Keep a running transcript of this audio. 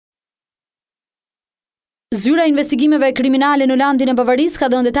Zyra e investigimeve kriminale në landin e Bavarisë ka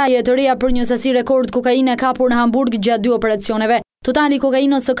dhënë detaje të reja për një sasi rekord kokaine kapur në Hamburg gjatë 2 operacioneve. Totali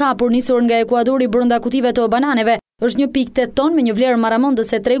kokainës së kapur nisur nga Ekuadori brenda kutive të bananeve është 1.8 ton me një vlerë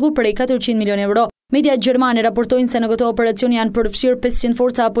maramondëse tregu prej 400 milion euro. Media gjermane raportojnë se në këtë operacion janë përfshirë 500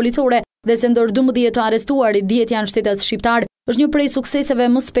 forca policore dhe se ndër 12 të arrestuarit 10 janë shtetas shqiptar. Është një prej sukseseve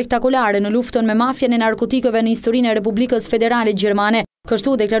më spektakolare në luftën me mafjen e narkotikëve në historinë e Republikës Federale Gjermane.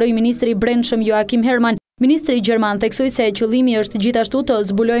 Kështu deklaroi ministri i Brendshëm Joachim Herrmann. Ministri gjerman theksoi se qëllimi është gjithashtu të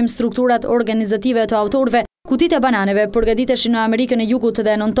zbulojmë strukturat organizative të autorëve. Kutitë e bananeve përgatiteshin në Amerikën e Jugut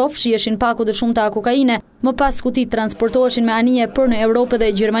dhe nëntof shieshin paku të shumta kokaine, më pas kutitë transportoheshin me anije për në Europë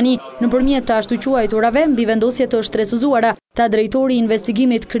dhe Gjermani nëpërmjet të ashtu quajturave mbi vendosje të shtresuzuara, tha drejtori i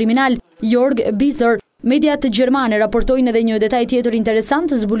investigimit kriminal Jörg Bizer. Mediat gjermane raportojnë edhe një detaj tjetër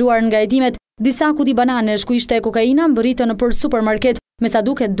interesant zbuluar nga hetimet. Disa kuti bananesh ku ishte kokaina mbërritën nëpër supermarket, me sa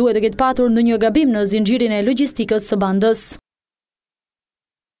duket duhet të ketë patur ndonjë gabim në zinxhirin e logjistikës së bandës.